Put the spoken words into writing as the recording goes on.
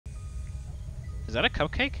Is that a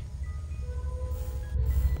cupcake?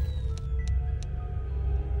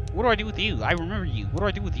 What do I do with you? I remember you. What do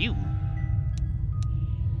I do with you?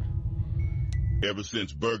 Ever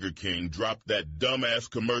since Burger King dropped that dumbass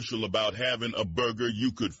commercial about having a burger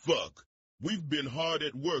you could fuck, we've been hard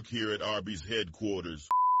at work here at Arby's headquarters.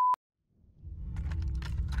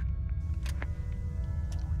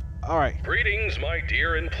 Alright. Greetings, my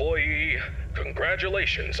dear employee.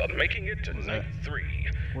 Congratulations on making it to night 3.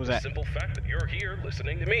 What was The that? simple fact that you're here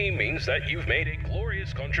listening to me means that you've made a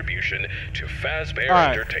glorious contribution to Fazbear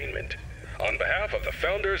Alright. Entertainment. On behalf of the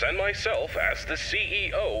founders and myself as the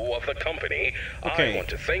CEO of the company, Okay. I want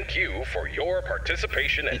to thank you for your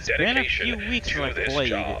participation and It's been a dedication few weeks to since I this played.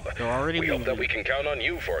 job. They're already We hope that moving. we can count on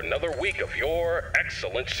you for another week of your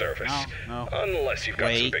excellent service. No. Unless you've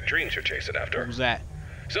got some Wait. big dreams you're chasing after. What was that?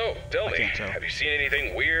 So, tell I me, can't tell. have you seen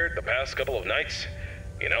anything weird the past couple of nights?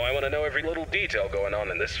 You know, I want to know every little detail going on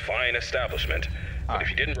in this fine establishment. But if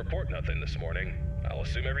you didn't report nothing this morning, I'll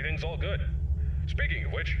assume everything's all good. Speaking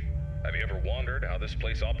of which, have you ever wondered how this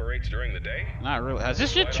place operates during the day? Not really. Has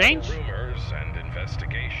this shit Despite all the changed? rumors and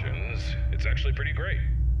investigations, it's actually pretty great.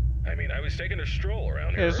 I mean, I was taking a stroll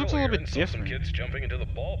around here this looks a little earlier bit and saw different. some kids jumping into the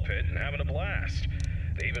ball pit and having a blast.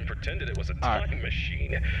 They even pretended it was a time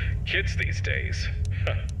machine. Kids these days.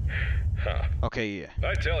 Okay, yeah.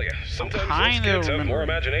 I tell you, sometimes those kinda kids have more remembering.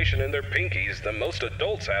 imagination in their pinkies than most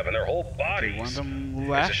adults have in their whole Okay, bodies. one of them It's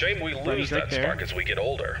left. a shame we Freddy's lose right that there. spark as we get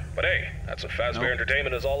older. But hey, that's what Fazbear Nope.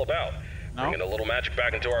 Entertainment is all about. No. Bringing a little magic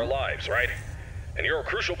back into our lives, right? And you're a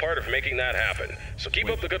crucial part of making that happen. So keep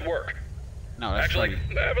up the good work. No, that's Actually,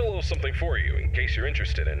 Freddy. I have a little something for you in case you're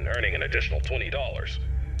interested in earning an additional $20.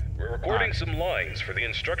 We're recording some lines for the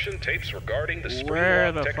instruction tapes regarding the Where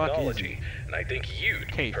spring the lock fuck is technology, and I think you'd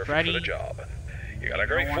be Okay, perfect Freddy. for the job. You got a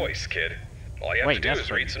great No one- voice, kid. All you have Wait, to do that's is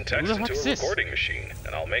Freddy. read some Who text the fuck into is a this? recording machine,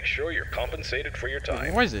 and I'll make sure you're compensated for your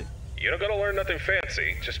time. What is it? You don't gotta learn nothing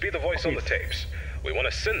fancy, just be the voice on the tapes. We want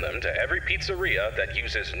to send them to every pizzeria that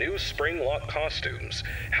uses new spring lock costumes.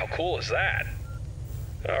 How cool is that?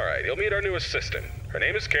 Alright, you'll meet our new assistant. Her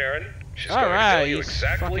name is Karen. She's going to Alright, tell you he's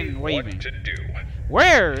exactly fucking what waving. to do.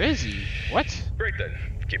 Where is he? What? Great then.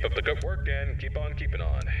 Keep up the good work and keep on keeping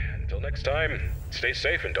on. Until next time, stay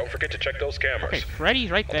safe and don't forget to check those cameras. Okay, Freddy's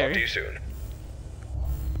right I'll there. talk to you soon.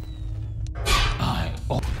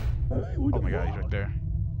 Oh my god, he's right there.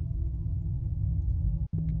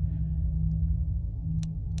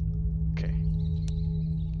 Okay.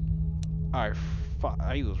 Alright,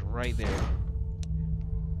 he was right there.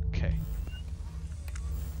 Okay.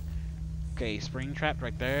 Okay, spring trapped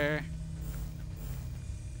right there.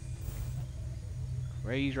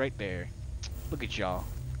 Ray's right there. Look at y'all.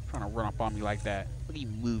 Trying to run up on me like that. Look at you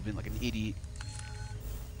moving like an idiot.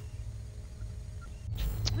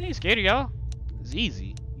 I ain't scared of y'all. It's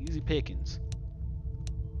easy. Easy pickings.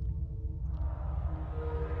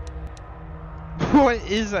 What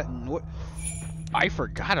is that? What? I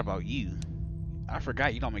forgot about you. I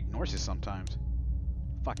forgot you don't make noises sometimes.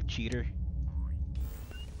 Fucking cheater.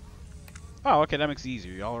 Oh, okay, that makes it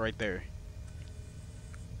easier. Y'all right there.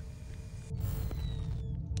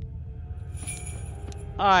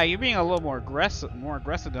 You're being a little more aggressive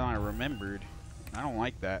than I remembered. I don't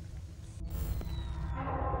like that.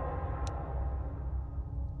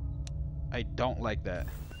 I don't like that.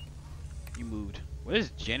 You moved. What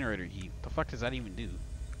is generator heat? The fuck does that even do?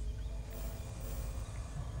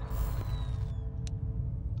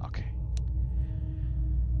 Okay.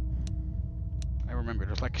 I remember.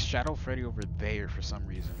 There's like Shadow Freddy over there for some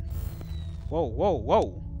reason. Whoa, whoa,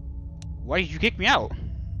 whoa! Why did you kick me out?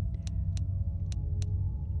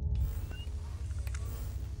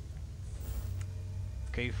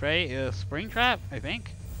 Okay, Freddy, Springtrap, I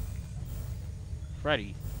think.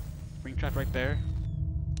 Freddy. Springtrap right there.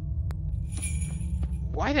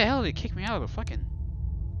 Why the hell did it kick me out of the fucking...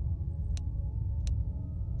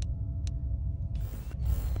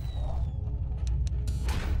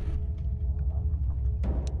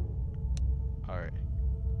 Alright.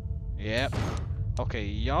 Yep. Okay,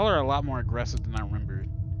 y'all are a lot more aggressive than I remembered.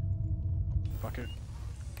 Fucker.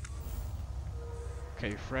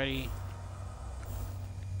 Okay, Freddy.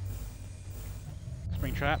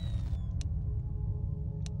 Springtrap.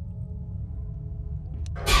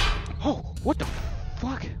 Oh, what the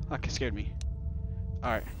fuck? Okay, scared me.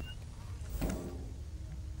 Alright.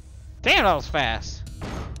 Damn, that was fast.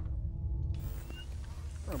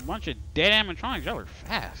 For a bunch of dead animatronics, y'all are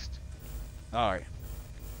fast. Alright.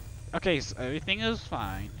 Okay, so everything is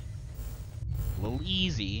fine. A little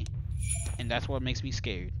easy. And that's what makes me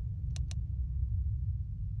scared.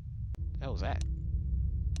 What the hell was that?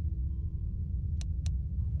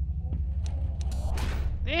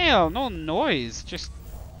 Damn, no noise. Just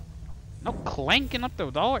no clanking up the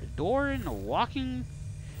door and no walking.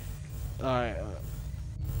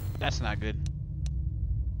 That's not good.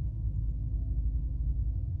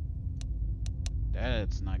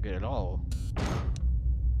 That's not good at all.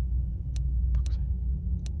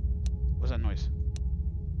 What's that noise?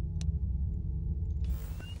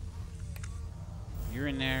 You're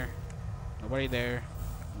in there. Nobody there.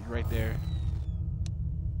 You're right there.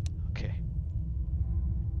 Okay.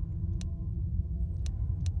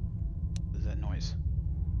 What is that noise?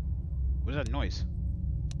 What is that noise?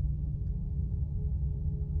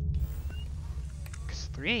 It's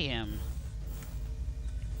 3 a.m.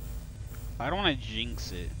 I don't want to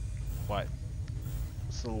jinx it, but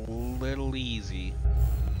it's a little easy.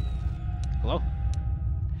 Hello?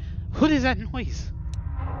 What is that noise?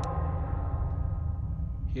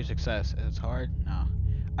 Here's success. It's hard? No.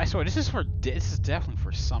 I swear, this is definitely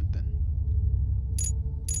for something.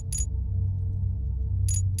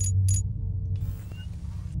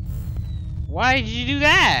 Why did you do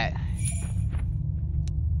that?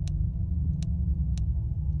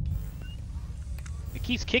 It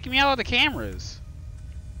keeps kicking me out of the cameras.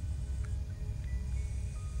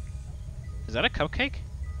 Is that a cupcake?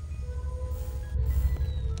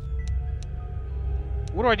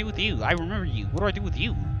 What do I do with you? I remember you. What do I do with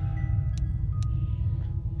you?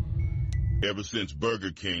 Ever since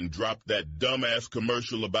Burger King dropped that dumbass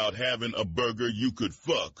commercial about having a burger you could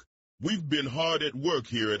fuck, we've been hard at work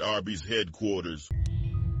here at Arby's headquarters.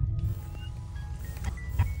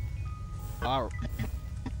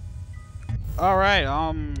 Alright,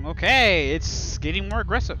 okay, it's getting more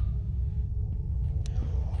aggressive.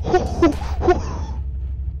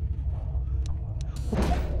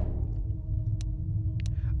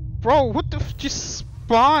 Bro, what the f— just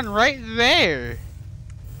spawn right there.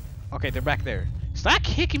 Okay, they're back there. Stop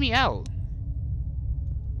kicking me out.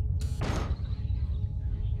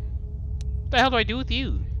 What the hell do I do with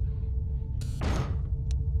you?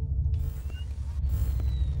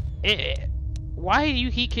 Why do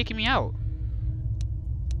you keep kicking me out?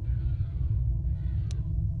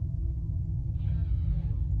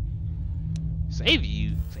 Save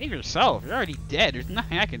you? Save yourself. You're already dead. There's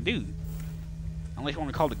nothing I can do. Unless you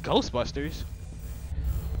want to call the Ghostbusters.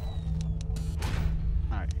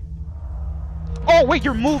 Alright. Oh, wait,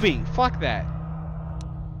 you're moving! Fuck that.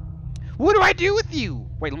 What do I do with you?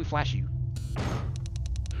 Wait, let me flash you.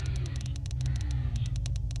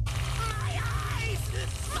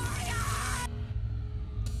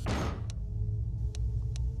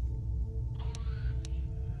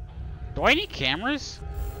 Do I need cameras?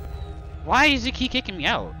 Why does it keep kicking me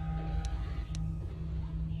out?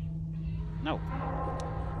 No.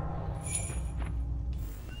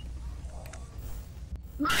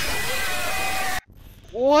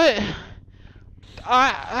 What?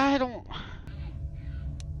 I don't...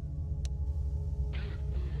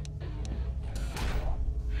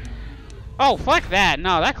 Oh, fuck that.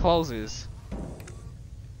 No, that closes.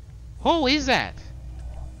 Who is that?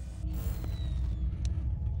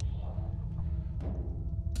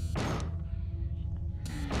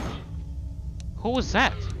 Who was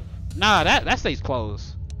that? Nah, that stays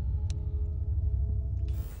closed.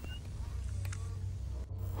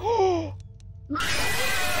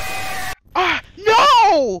 Ah,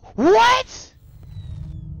 no! What?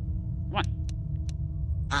 Come on.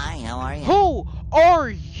 Hi, how are you? Who are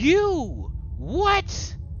you?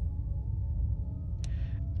 What?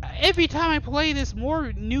 Every time I play this,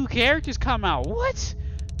 more new characters come out. What?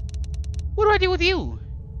 What do I do with you?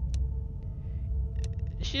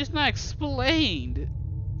 She's not explained.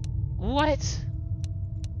 What?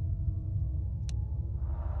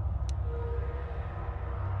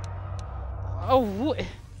 Oh, what?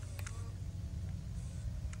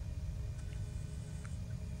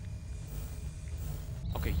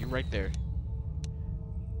 Okay, you're right there.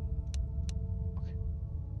 Okay.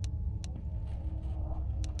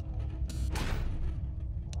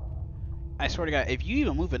 I swear to God, if you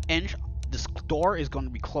even move an inch, this door is going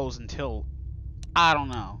to be closed until... I don't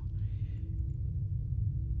know.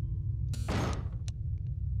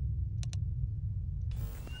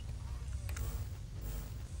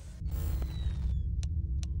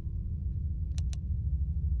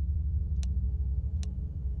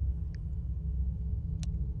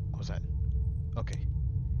 What was that? Okay.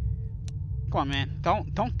 Come on, man.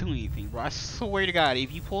 Don't do anything, bro. I swear to God,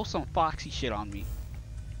 if you pull some foxy shit on me.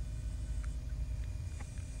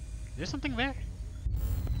 Is there something there?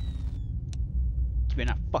 You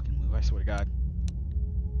better not fucking move, I swear to God.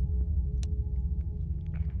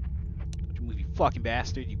 Don't you move, you fucking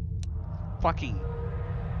bastard. You fucking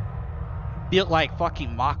built like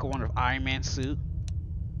fucking Mach 1 of Iron Man suit.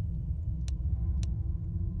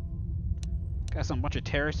 Got some bunch of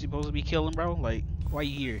terrorists supposed to be killing, bro. Like, why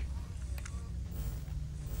you here?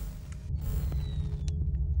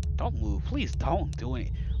 Don't move, please. Don't do it.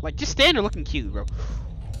 Like, just stand there looking cute, bro.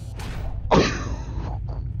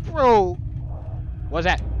 Bro, what's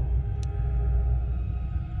that?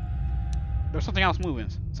 There's something else moving.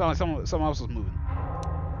 Sounds like someone else was moving.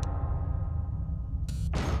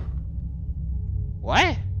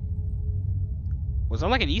 What? Was that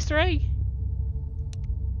like an Easter egg?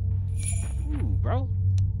 Ooh, bro.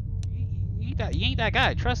 You ain't that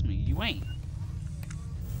guy. Trust me, you ain't.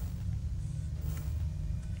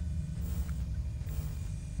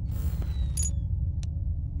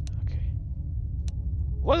 Okay.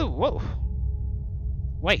 Whoa.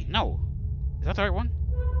 Wait, no. Is that the right one?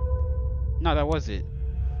 No, that was it.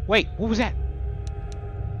 Wait, what was that?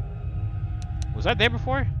 Was that there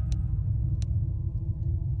before?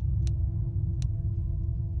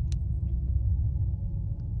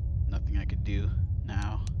 Nothing I could do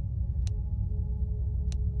now.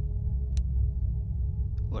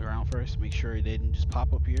 Look around first, make sure he didn't just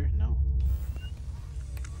pop up here. No.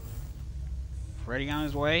 Freddy on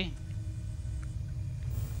his way.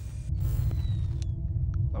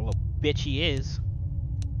 That little bitch he is.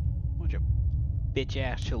 Bunch of bitch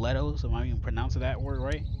ass chilettos. Am I even pronouncing that word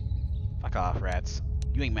right? Fuck off, rats.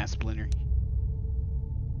 You ain't Matt Splinter.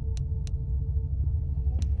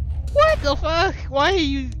 What the fuck? Why do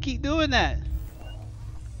you keep doing that?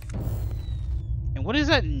 And what is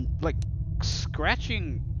that, like,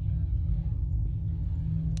 scratching?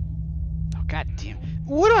 Oh, god damn.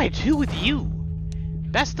 What do I do with you?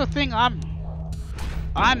 That's the thing I'm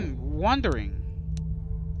wondering.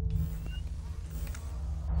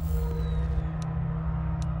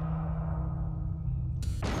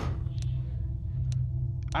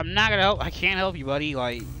 I'm not gonna help. I can't help you, buddy.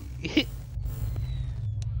 Like,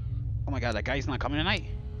 oh my god, that guy's not coming tonight.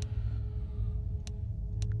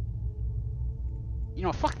 You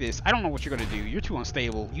know, fuck this. I don't know what you're gonna do. You're too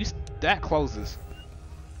unstable. That closes.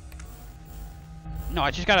 No,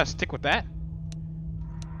 I just gotta stick with that.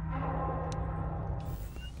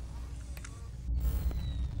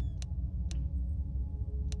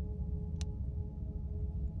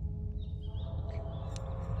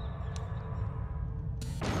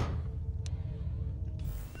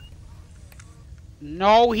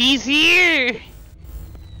 No, he's here!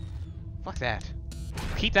 Fuck that.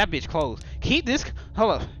 Keep that bitch closed. Keep this.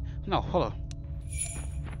 Hold up. No, hold up.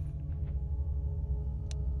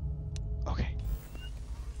 Okay.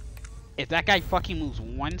 If that guy fucking moves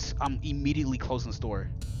once, I'm immediately closing the store.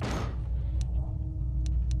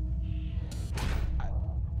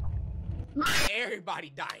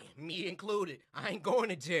 Everybody dying, me included. I ain't going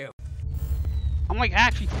to jail. I'm like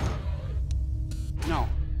actually. No.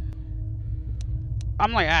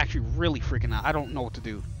 I'm like actually really freaking out. I don't know what to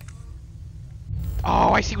do. Oh,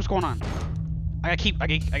 I see what's going on. I gotta keep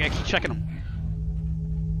checking them.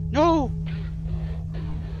 No!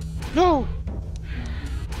 No!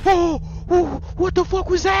 Oh! What the fuck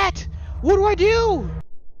was that? What do I do?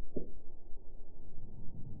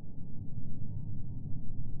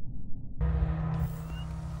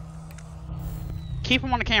 Keep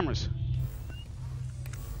him on the cameras.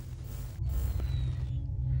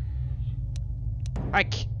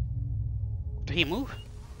 Did he move?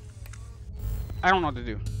 I don't know what to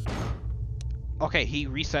do. Okay, he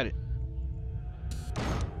reset it.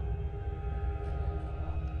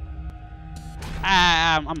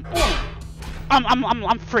 I'm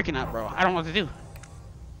freaking out, bro. I don't know what to do.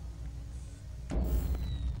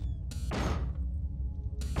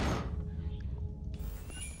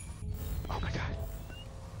 Oh my god.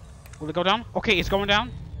 Will it go down? Okay, it's going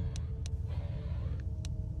down.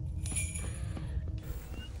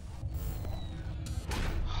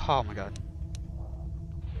 Oh my god.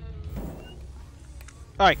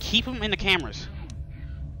 Alright, keep him in the cameras.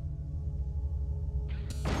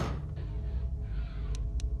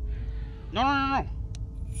 No.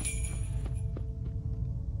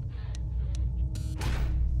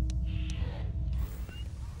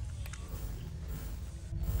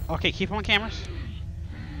 Okay, keep him on cameras.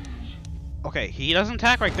 Okay, he doesn't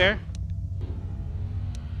attack right there.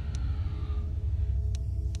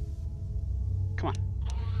 Come on.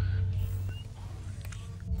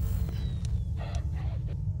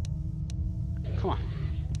 Come on.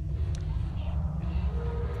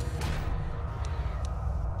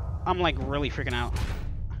 I'm like really freaking out.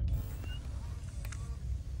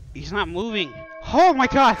 He's not moving. Oh my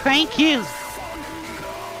god, thank you!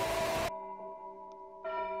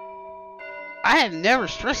 I had never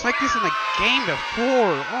stressed like this in a game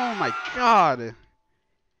before. Oh my god.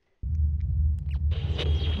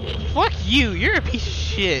 Fuck you, you're a piece of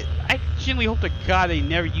shit. genuinely hope to God they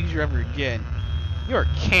never use you ever again. You're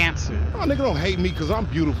cancer. Oh, nigga, don't hate me because I'm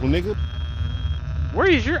beautiful, nigga. Where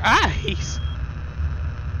is your eyes?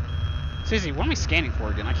 Seriously, what am I scanning for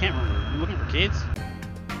again? I can't remember. Are you looking for kids?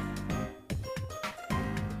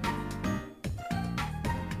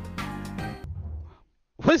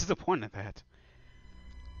 What is the point of that?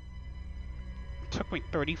 It took me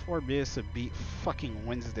 34 minutes to beat fucking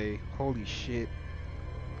Wednesday. Holy shit.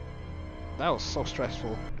 That was so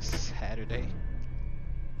stressful. Saturday.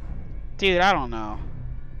 Dude, I don't know.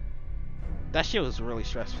 That shit was really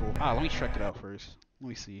stressful. Ah, let me check it out first. Let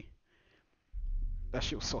me see. That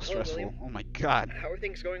shit was so stressful. William. Oh my god. How are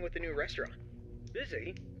things going with the new restaurant?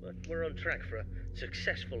 Busy, but we're on track for a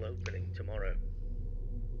successful opening tomorrow.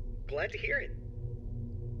 Glad to hear it.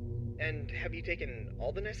 And have you taken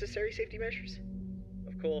all the necessary safety measures?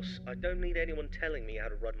 Of course, I don't need anyone telling me how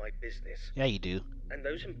to run my business. Yeah, you do. And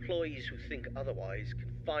those employees who think otherwise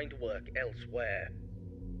can find work elsewhere.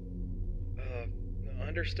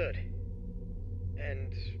 Understood.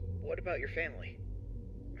 And what about your family?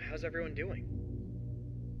 How's everyone doing?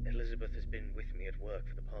 Elizabeth has been with me at work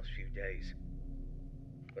for the past few days.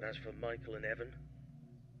 But as for Michael and Evan,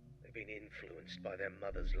 they've been influenced by their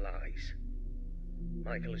mother's lies.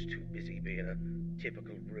 Michael is too busy being a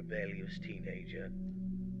typical rebellious teenager,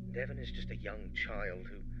 and Evan is just a young child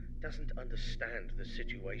who doesn't understand the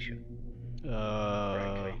situation.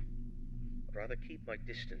 Frankly, I'd rather keep my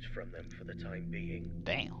distance from them for the time being.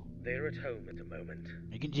 Damn. They're at home at the moment.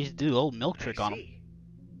 You can just do the old milk trick on them.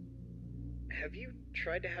 Have you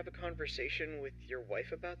tried to have a conversation with your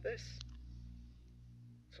wife about this?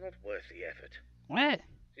 It's not worth the effort. What?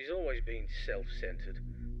 She's always been self-centered,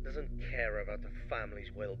 doesn't care about the family's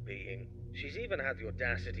well-being. She's even had the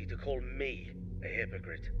audacity to call me a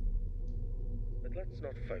hypocrite. But let's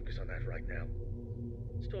not focus on that right now.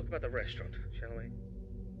 Let's talk about the restaurant, shall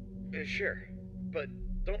we? Sure, but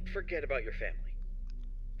don't forget about your family.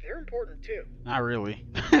 They're important too. Not really.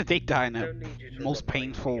 They die in the most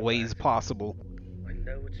painful ways possible. I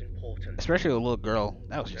know it's important. Especially a little girl.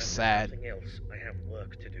 That was just sad. Something else. I have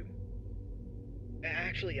work to do.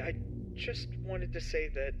 Actually, I just wanted to say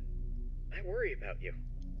that I worry about you.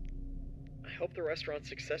 I hope the restaurant's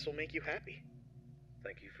success will make you happy.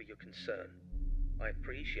 Thank you for your concern. I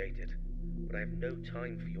appreciate it, but I have no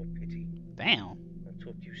time for your pity. Damn. I'll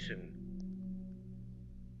talk to you soon.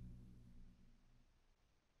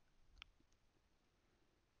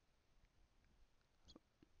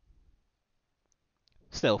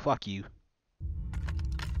 Still, fuck you.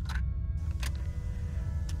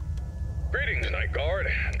 Greetings, Night Guard.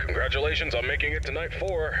 Congratulations on making it to Night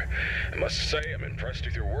 4. I must say, I'm impressed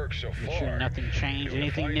with your work so far. You sure nothing changed?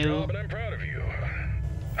 Anything new? Job, and I'm proud of you.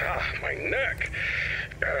 Ah, my neck.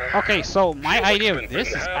 Okay, so my idea of this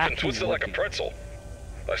is actually twisted like a pretzel.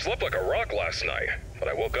 I slept like a rock last night, but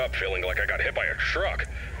I woke up feeling like I got hit by a truck.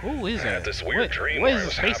 Who is I had that? this weird dream what where is I his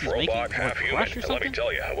was face half he's making? robot, half human, Crush or and let me something?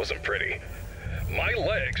 tell you, it wasn't pretty. My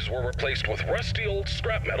legs were replaced with rusty old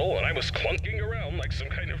scrap metal, and I was clunking around like some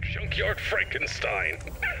kind of junkyard Frankenstein.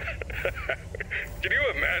 Can you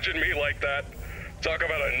imagine me like that? Talk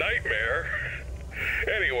about a nightmare.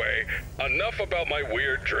 Anyway, enough about my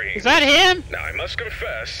weird dreams. Is that him? Now, I must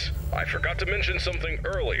confess, I forgot to mention something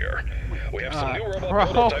earlier. We have some new robot bro,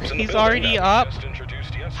 prototypes in the he's building already that up. we just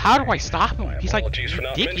introduced yesterday. How do I stop him? He's like Apologies for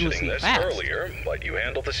not mentioning ridiculously this fast. earlier, but you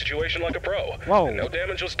handled the situation like a pro. Whoa. And no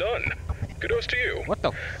damage was done. Kudos to you. What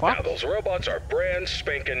the Now, fuck? those robots are brand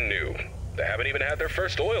spanking new. They haven't even had their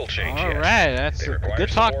first oil change yet. Alright, that's They a require good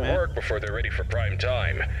some talk, more man. work before they're ready for prime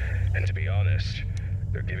time. And to be honest,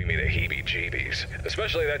 they're giving me the heebie-jeebies.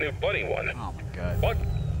 Especially that new bunny one. Oh my god. But,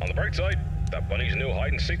 on the bright side, that bunny's new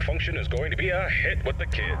hide-and-seek function is going to be a hit with the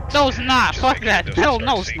kids. No, it's not. Just Fuck make sure that. it doesn't No, start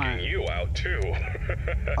no, it's seeking not. you out, too.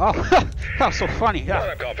 Oh, that was so funny. But Yeah.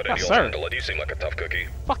 I'm confident Yes, you'll sir. handle it. You seem like a tough cookie.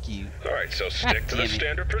 Fuck you. Alright, so stick to the damn it.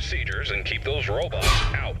 standard procedures and keep those robots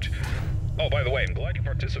out. Oh, by the way, I'm glad you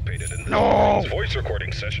participated in No! the voice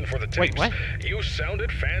recording session for the tapes. Wait, what? You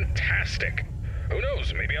sounded fantastic. Who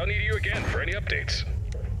knows, maybe I'll need you again for any updates.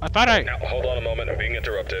 I thought I... Now, hold on a moment, I'm being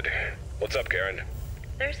interrupted. What's up, Karen?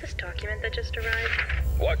 There's this document that just arrived.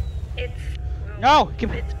 What? It's... well, No!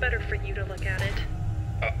 Give... it's better for you to look at it.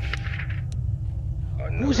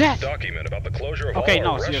 Who's that? Document about the closure of Okay, all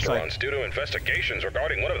no, our seriously. restaurants due to investigations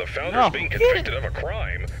regarding one of the founders No, being get it. convicted of a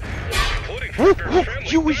crime, including Who- Founder's family.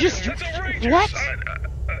 you was just- That's outrageous. what?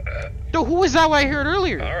 No, who was that I heard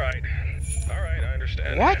earlier? Alright, I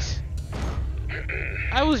understand. What?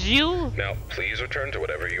 I was you? Now, please return to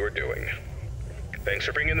whatever you were doing. Thanks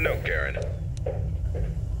for bringing the note, Karen.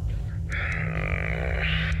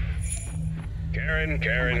 Karen, Oh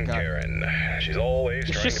Karen. She's always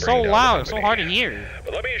it's trying just to so bring down loud. the It's so company. hard to hear.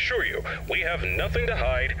 But let me assure you, we have nothing to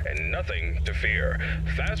hide and nothing to fear.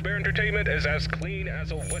 Fazbear Entertainment is as clean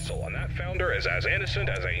as a whistle, and that founder is as innocent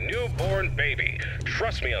as a newborn baby.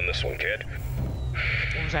 Trust me on this one, kid.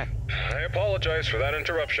 What was that? I apologize for that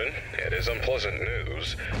interruption. It is unpleasant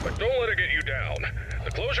news, but don't let it get you down.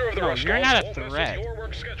 The closure of the No, restaurant you're not a won't mess threat. with your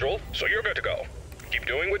work schedule, so you're good to go. Keep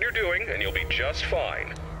doing what you're doing, and you'll be just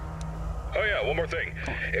fine. Oh yeah, one more thing.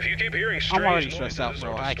 If you keep hearing strange already noises stressed out,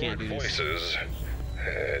 bro. or I can't do distorted this. voices,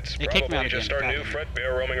 it's They kicked me probably out just again. our new Goddamn. Fred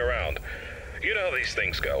Bear roaming around. You know how these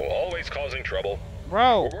things go, always causing trouble.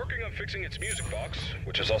 Bro. We're working on fixing its music box,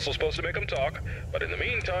 which is also supposed to make them talk. But in the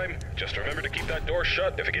meantime, just remember to keep that door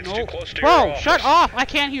shut if it gets too close to your Bro, office. shut off. I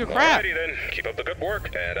can't hear crap. Alrighty then, keep up the good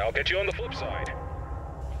work, and I'll get you on the flip side.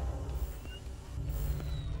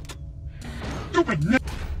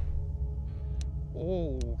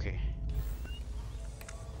 Oh, okay.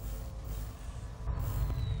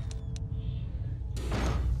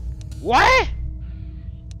 What?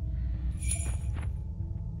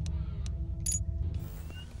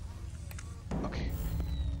 Okay.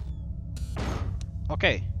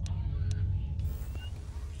 Okay.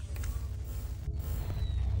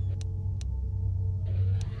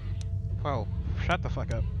 Whoa, shut the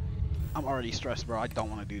fuck up. I'm already stressed, bro. I don't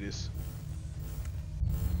want to do this.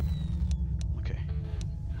 Okay.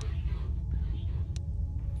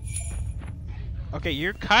 Okay,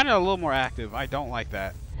 you're kind of a little more active. I don't like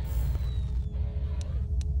that.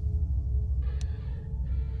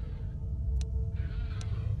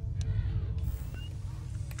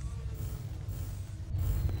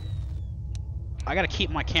 I gotta keep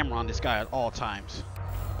my camera on this guy at all times.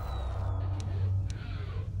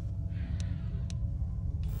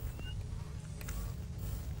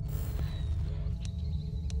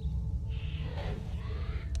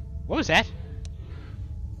 What was that?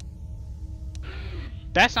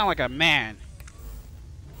 That sounded like a man.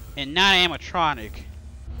 And not animatronic.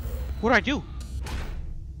 What do I do?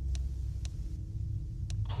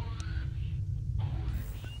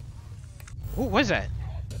 What was that?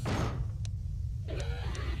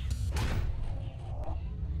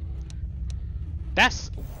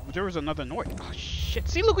 There was another noise. Oh shit.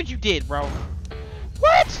 See, look what you did, bro.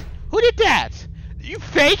 What? Who did that? You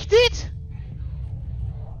faked it?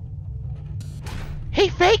 He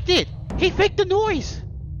faked it. He faked the noise.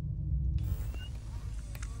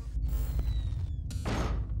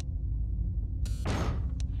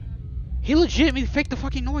 He legitimately faked the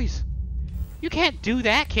fucking noise. You can't do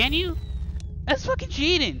that, can you? That's fucking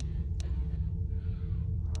cheating.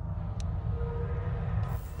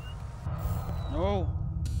 No.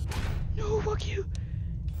 No, fuck you.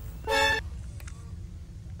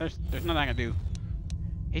 There's nothing I can do.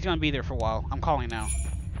 He's gonna be there for a while. I'm calling now.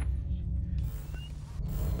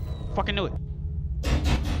 Fucking knew it.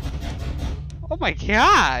 Oh my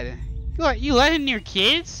god. You letting your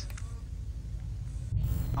kids?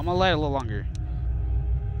 I'm gonna let it a little longer.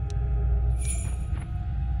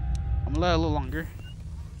 I'm gonna let it a little longer.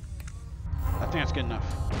 I think that's good enough.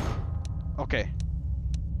 Okay.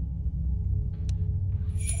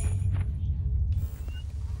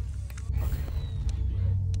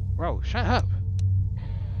 Bro, shut up.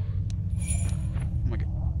 Oh my god.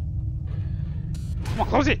 Come on,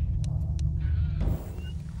 close it.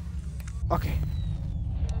 Okay.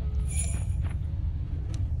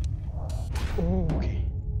 Oh, okay.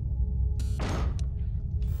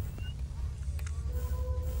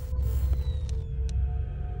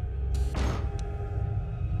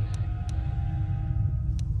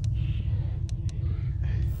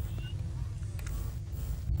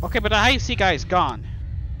 Okay, but the hide and seek guy is gone.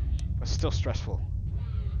 But still stressful.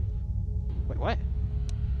 Wait, what?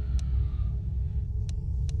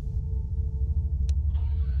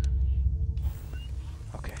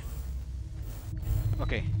 Okay.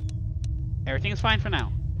 Okay. Everything's fine for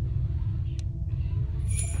now.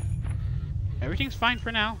 Everything's fine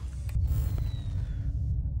for now.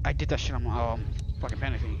 I did that shit on my fucking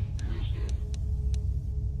panicking.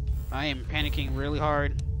 I am panicking really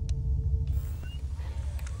hard.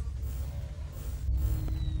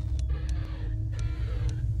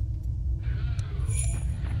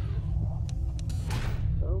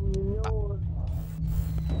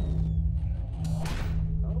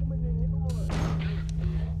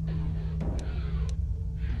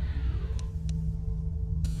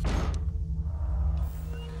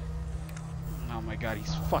 Oh my god,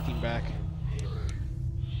 he's fucking back.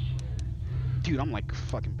 Dude, I'm like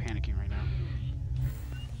fucking panicking right now.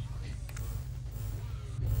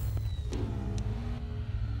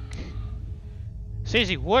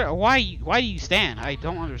 Seriously, why do you stand? I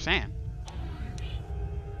don't understand.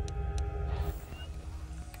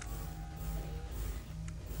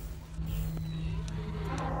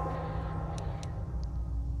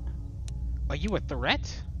 Are you a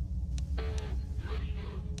threat?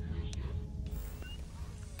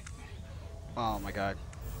 Oh my god.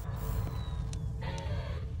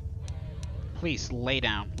 Please lay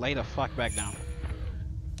down. Lay the fuck back down.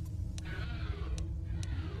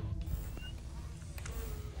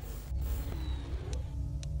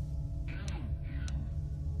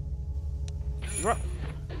 Bro.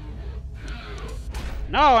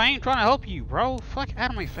 No, I ain't trying to help you, bro. Fuck out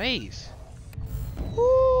of my face.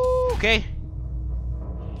 Woo, okay.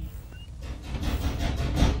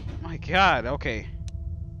 My god, okay.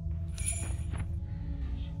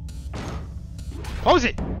 Close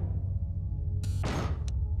it!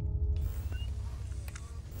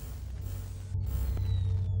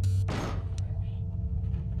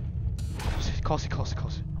 Close it, close it,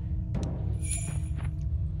 close it.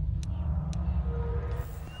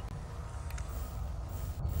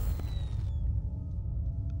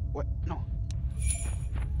 What? No.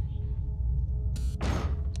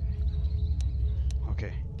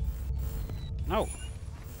 Okay. No.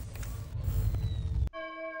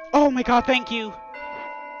 Oh my god, thank you!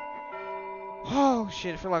 Oh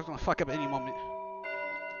shit, I feel like I'm gonna fuck up at any moment.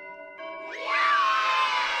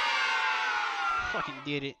 Fucking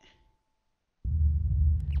did it.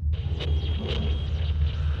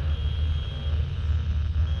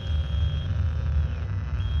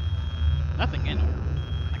 Nothing in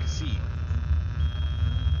them. I can see.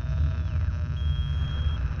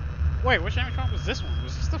 Wait, which animatronic was this one?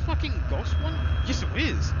 Was this the fucking ghost one? Yes, it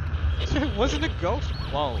is. It wasn't a ghost?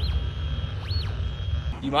 Whoa.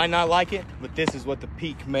 You might not like it, but this is what the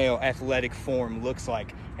peak male athletic form looks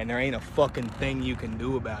like, and there ain't a fucking thing you can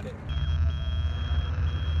do about it.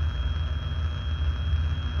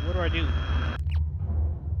 What do I do?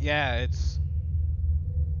 Yeah, it's...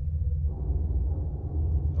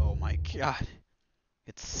 Oh my god.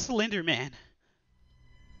 It's Slender Man.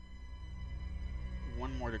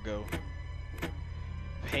 One more to go.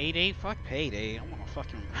 Payday? Fuck Payday. I want a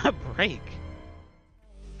fucking break.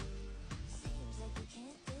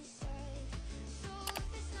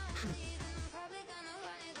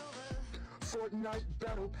 Fortnite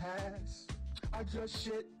Battle Pass. I just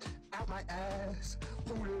shit out my ass.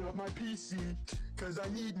 Booted up my PC. Cause I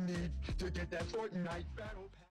need to get that Fortnite Battle Pass.